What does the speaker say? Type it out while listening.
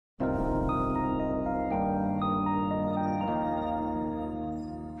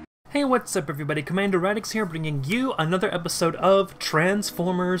Hey, what's up everybody, Commander Radix here, bringing you another episode of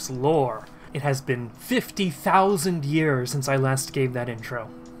Transformers Lore. It has been 50,000 years since I last gave that intro.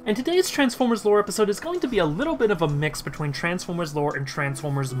 And today's Transformers Lore episode is going to be a little bit of a mix between Transformers Lore and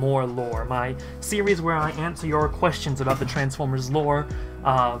Transformers More Lore, my series where I answer your questions about the Transformers lore,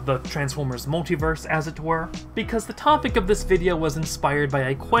 the Transformers multiverse as it were, because the topic of this video was inspired by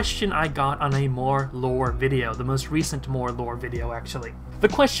a question I got on a More Lore video, the most recent More Lore video actually. The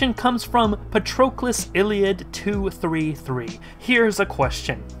question comes from Patroclus Iliad 233. Here's a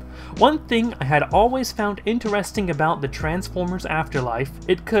question. One thing I had always found interesting about the Transformers afterlife,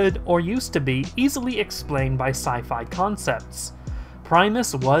 it could, or used to be, easily explained by sci-fi concepts.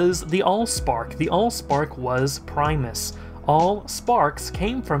 Primus was the Allspark. The Allspark was Primus. All sparks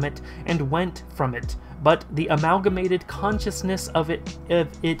came from it and went from it, but the amalgamated consciousness of it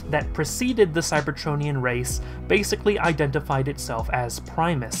that preceded the Cybertronian race basically identified itself as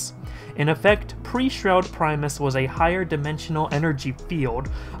Primus. In effect, pre-Shroud Primus was a higher dimensional energy field,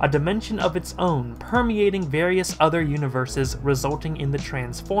 a dimension of its own, permeating various other universes, resulting in the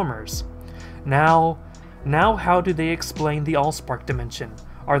Transformers. Now how do they explain the Allspark dimension?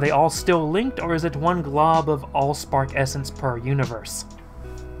 Are they all still linked, or is it one glob of Allspark essence per universe?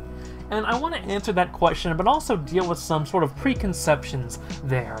 And I want to answer that question, but also deal with some sort of preconceptions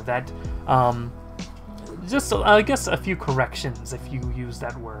there that, I guess a few corrections if you use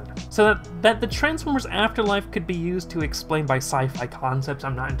that word. So that the Transformers afterlife could be used to explain by sci-fi concepts,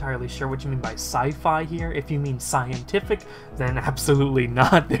 I'm not entirely sure what you mean by sci-fi here. If you mean scientific, then absolutely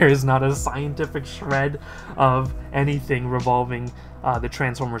not. There is not a scientific shred of anything revolving the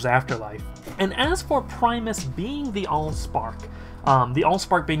Transformers afterlife. And as for Primus being the Allspark, the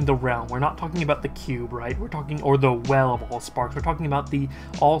Allspark being the realm, we're not talking about the cube, right? We're talking, or the well of Allsparks, we're talking about the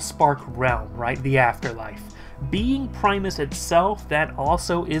Allspark realm, right? The afterlife. Being Primus itself, that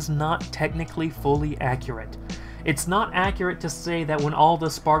also is not technically fully accurate. It's not accurate to say that when all the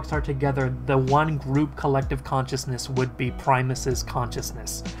sparks are together, the one group collective consciousness would be Primus's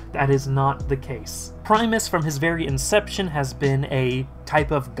consciousness. That is not the case. Primus, from his very inception, has been a type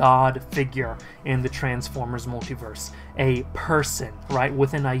of god figure in the Transformers multiverse. A person, right,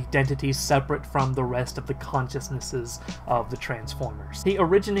 with an identity separate from the rest of the consciousnesses of the Transformers. He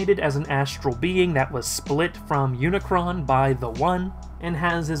originated as an astral being that was split from Unicron by the One, and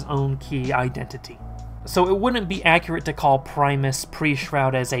has his own key identity. So it wouldn't be accurate to call Primus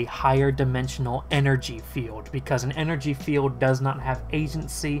pre-Shroud as a higher dimensional energy field, because an energy field does not have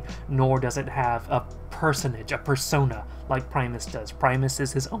agency, nor does it have a personage, a persona, like Primus does. Primus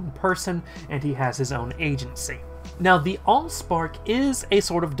is his own person, and he has his own agency. Now, the Allspark is a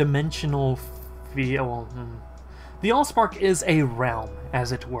sort of dimensional field. The Allspark is a realm,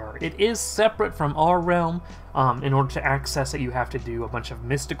 as it were. It is separate from our realm. In order to access it, you have to do a bunch of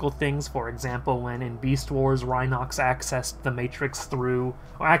mystical things. For example, when in Beast Wars, Rhinox accessed the Matrix through,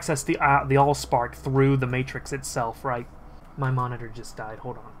 or accessed the Allspark through the Matrix itself, right? My monitor just died,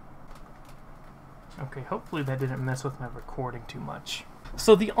 hold on. Okay, hopefully that didn't mess with my recording too much.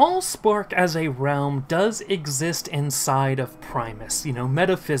 So the Allspark as a realm does exist inside of Primus, you know,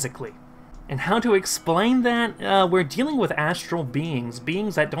 metaphysically. And how to explain that? We're dealing with astral beings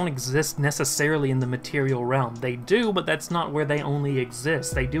that don't exist necessarily in the material realm. They do, but that's not where they only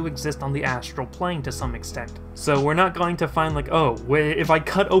exist. They do exist on the astral plane to some extent. So we're not going to find like, oh, if I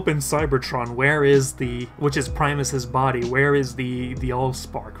cut open Cybertron, where is which is Primus's body, where is the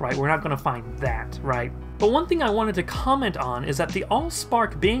Allspark, right? We're not going to find that, right? But one thing I wanted to comment on is that the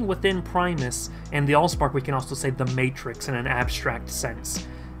Allspark being within Primus, and the Allspark we can also say the Matrix in an abstract sense,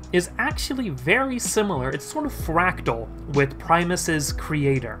 is actually very similar. It's sort of fractal with Primus's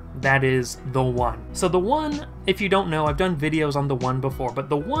creator, that is, the One. So the One, if you don't know, I've done videos on the One before, but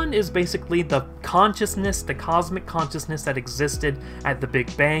the One is basically the consciousness, the cosmic consciousness that existed at the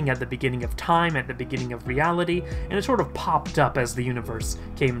Big Bang, at the beginning of time, at the beginning of reality, and it sort of popped up as the universe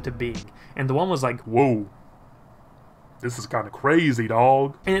came into being. And the One was like, whoa, this is kind of crazy,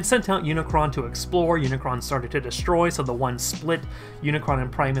 dog. And it sent out Unicron to explore. Unicron started to destroy, so the One split Unicron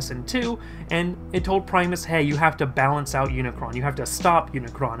and Primus in two, and it told Primus, hey, you have to balance out Unicron. You have to stop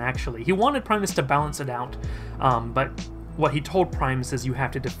Unicron, actually. He wanted Primus to balance it out, but what he told Primus is you have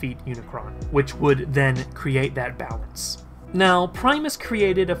to defeat Unicron, which would then create that balance. Now, Primus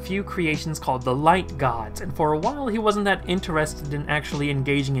created a few creations called the Light Gods, and for a while he wasn't that interested in actually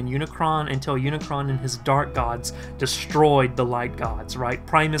engaging in Unicron until Unicron and his Dark Gods destroyed the Light Gods, right?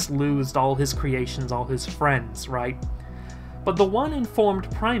 Primus lost all his creations, all his friends, right? But the One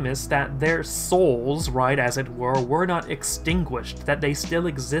informed Primus that their souls, right, as it were not extinguished, that they still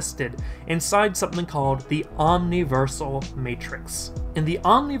existed inside something called the Omniversal Matrix. And the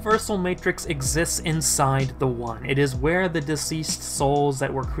Omniversal Matrix exists inside the One. It is where the deceased souls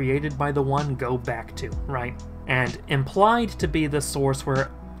that were created by the One go back to, right? And implied to be the source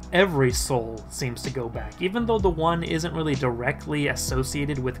where every soul seems to go back. Even though the One isn't really directly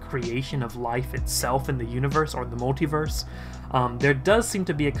associated with creation of life itself in the universe or the multiverse, there does seem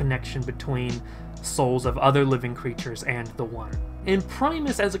to be a connection between souls of other living creatures and the One. And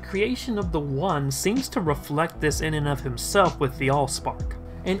Primus, as a creation of the One, seems to reflect this in and of himself with the Allspark.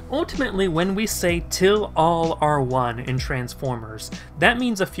 And ultimately, when we say till all are one in Transformers, that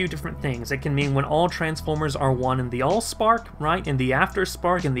means a few different things. It can mean when all Transformers are one in the Allspark, right, in the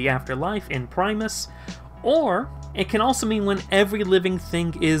Afterspark, in the Afterlife, in Primus, or it can also mean when every living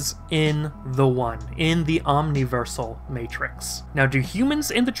thing is in the One, in the Omniversal Matrix. Now, do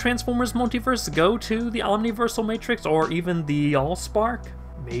humans in the Transformers multiverse go to the Omniversal Matrix or even the Allspark?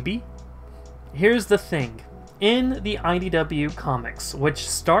 Maybe. Here's the thing. In the IDW comics, which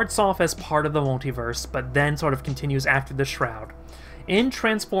starts off as part of the multiverse, but then sort of continues after the Shroud, in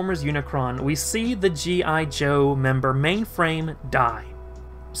Transformers Unicron, we see the G.I. Joe member Mainframe die.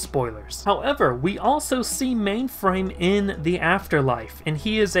 Spoilers. However, we also see Mainframe in the Afterlife, and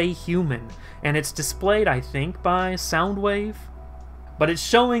he is a human, and it's displayed, I think, by Soundwave? But it's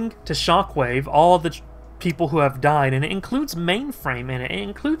showing to Shockwave all the people who have died, and it includes Mainframe in it. It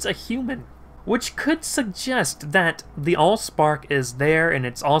includes a human, which could suggest that the Allspark is there and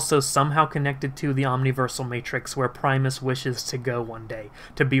it's also somehow connected to the Omniversal Matrix where Primus wishes to go one day,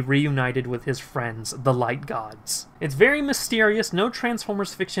 to be reunited with his friends, the Light Gods. It's very mysterious. No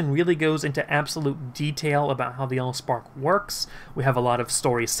Transformers fiction really goes into absolute detail about how the Allspark works. We have a lot of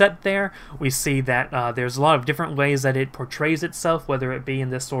story set there. We see that there's a lot of different ways that it portrays itself, whether it be in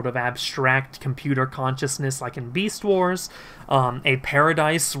this sort of abstract computer consciousness like in Beast Wars, a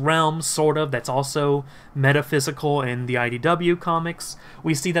paradise realm, sort of, that's also metaphysical in the IDW comics.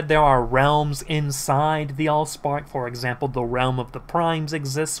 We see that there are realms inside the Allspark. For example, the realm of the Primes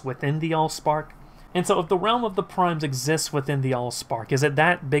exists within the Allspark. And so if the realm of the Primes exists within the Allspark, is it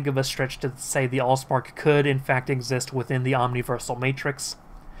that big of a stretch to say the Allspark could in fact exist within the Omniversal Matrix?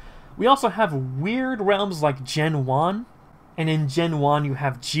 We also have weird realms like Gen 1, and in Gen 1 you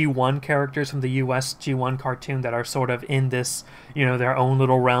have G1 characters from the US G1 cartoon that are sort of in this, you know, their own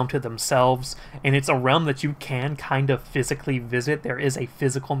little realm to themselves, and it's a realm that you can kind of physically visit. There is a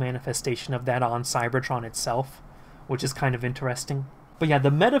physical manifestation of that on Cybertron itself, which is kind of interesting. But yeah,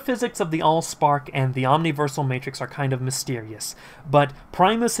 the metaphysics of the Allspark and the Omniversal Matrix are kind of mysterious. But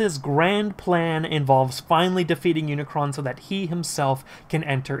Primus's grand plan involves finally defeating Unicron so that he himself can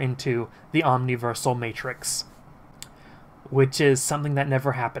enter into the Omniversal Matrix, which is something that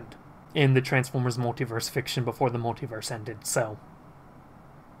never happened in the Transformers multiverse fiction before the multiverse ended. So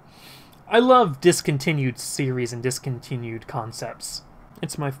I love discontinued series and discontinued concepts.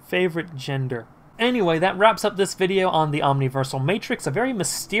 It's my favorite gender. Anyway, that wraps up this video on the Omniversal Matrix, a very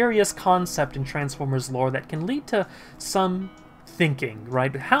mysterious concept in Transformers lore that can lead to some thinking,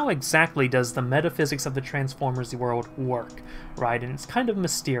 right? How exactly does the metaphysics of the Transformers world work, right? And it's kind of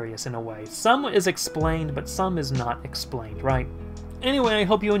mysterious in a way. Some is explained, but some is not explained, right? Anyway, I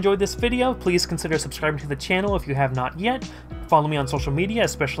hope you enjoyed this video. Please consider subscribing to the channel if you have not yet. Follow me on social media,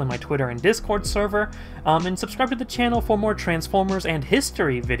 especially my Twitter and Discord server, and subscribe to the channel for more Transformers and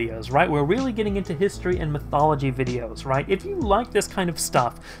history videos, right? We're really getting into history and mythology videos, right? If you like this kind of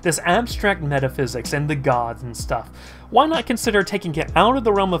stuff, this abstract metaphysics and the gods and stuff, why not consider taking it out of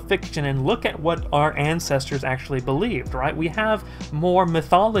the realm of fiction and look at what our ancestors actually believed, right? We have more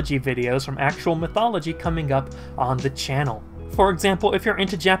mythology videos from actual mythology coming up on the channel. For example, if you're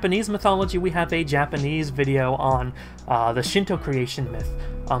into Japanese mythology, we have a Japanese video on the Shinto creation myth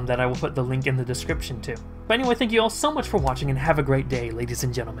that I will put the link in the description to. But anyway, thank you all so much for watching and have a great day, ladies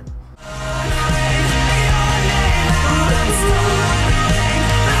and gentlemen.